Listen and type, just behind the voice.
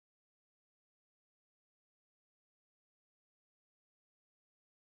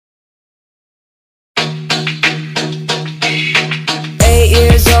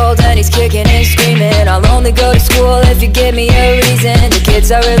he's kicking and screaming. I'll only go to school if you give me a reason. The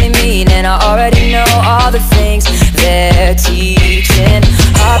kids are really mean and I already know all the things they're teaching.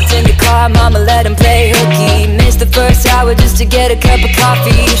 Hopped in the car, mama let him play hooky. Missed the first hour just to get a cup of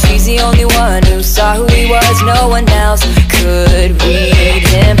coffee. She's the only one who saw who he was, no one else could read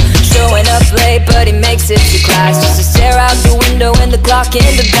him. Showing up late but he makes it to class, just to stare out the window and the clock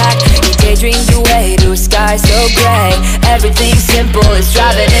in the back. He daydreamed away to a sky so gray. Everything simple is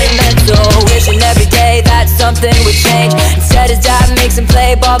driving him mental, wishing every day that something would change. Instead his dad makes him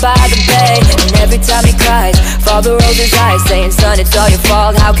play ball by the bay, and every time he cries, father rolls his eyes, saying, son, it's all your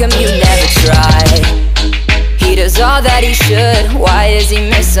fault, how come you never try? He does all that he should, why is he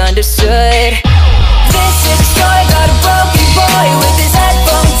misunderstood? This is a story about a broken boy with his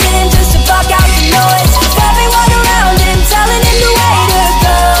headphones in just to block out the noise of everyone around him telling him the way to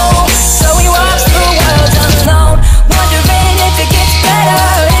go. So he walks the world alone, wondering if it gets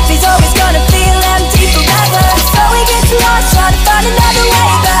better, if he's always gonna feel empty forever. So he gets lost trying to find another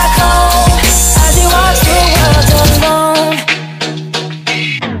way back home as he walks the world alone.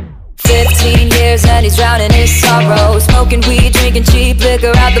 15 years and he's drowning his sorrow, smoking weed, drinking cheap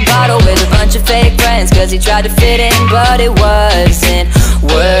liquor out the bottle with a bunch of fake friends, cause he tried to fit in but it wasn't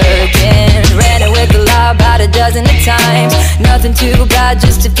working. Ran it with the law about a dozen of times, nothing too bad,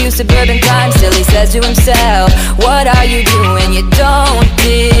 just a few suburban crimes. Still he says to himself, what are you doing? You don't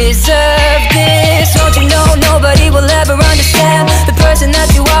deserve this. Don't you know nobody will ever understand the person that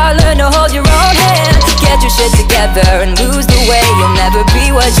you are? Learn to hold your own hand, get your shit together and lose the way. You'll never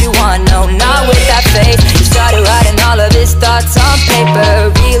be what you want, no, not with that face. He started writing all of his thoughts on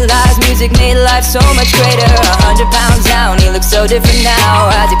paper, realized music made life so much greater. 100 pounds down, he looks so different now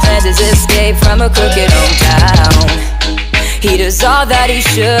as he plans his escape from a crooked hometown. He does all that he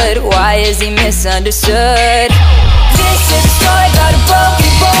should, why is he misunderstood? This is a story about a broken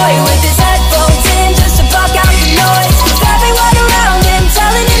boy with his headphones in just to block out the noise of everyone around him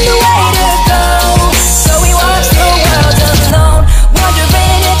telling him the way to go. So he walks the world alone,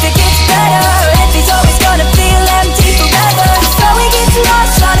 wondering if it gets better, if he's always gonna feel empty forever. So he gets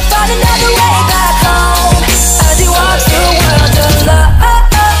lost trying to find another way back home as he walks the world alone.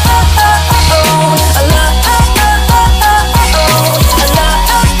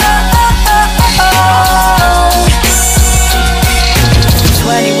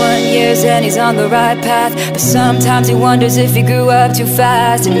 21 years and he's on the right path, but sometimes he wonders if he grew up too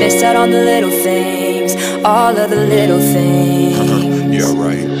fast and missed out on the little things, all of the little things. Yeah,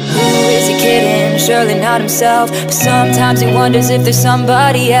 right. Who is he kidding? Surely not himself. But sometimes he wonders if there's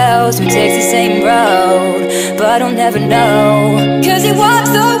somebody else who takes the same road, but he'll never know, cause he walks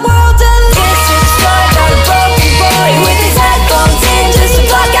the world alone. This is a story about a broken boy with his headphones in just to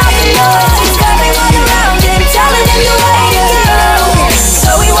block out the noise. Everyone around him telling him the way to go.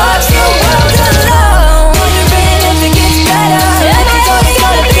 So he walks the world alone, wondering if it gets better, if he's always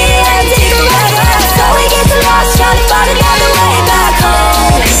gonna be empty forever. So he gets lost trying to find another way back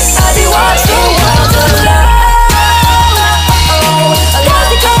home as he walks the world alone. Does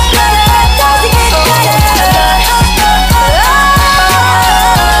it get better? Does it get better?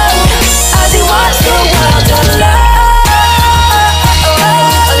 As he walks the world alone.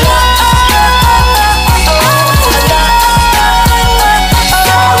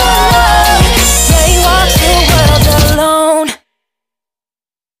 Yeah, he walks the world alone.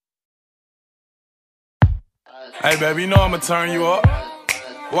 Hey, baby, you know I'ma turn you up.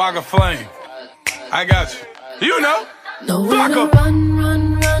 Waka flame. I got you. You know. Flocka. Run,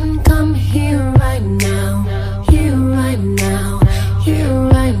 run, run, come here right now. Here right now. Here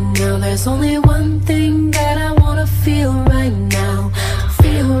right now. There's only one thing that I wanna feel right now.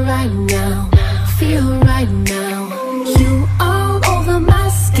 Feel right now. Feel right now. You are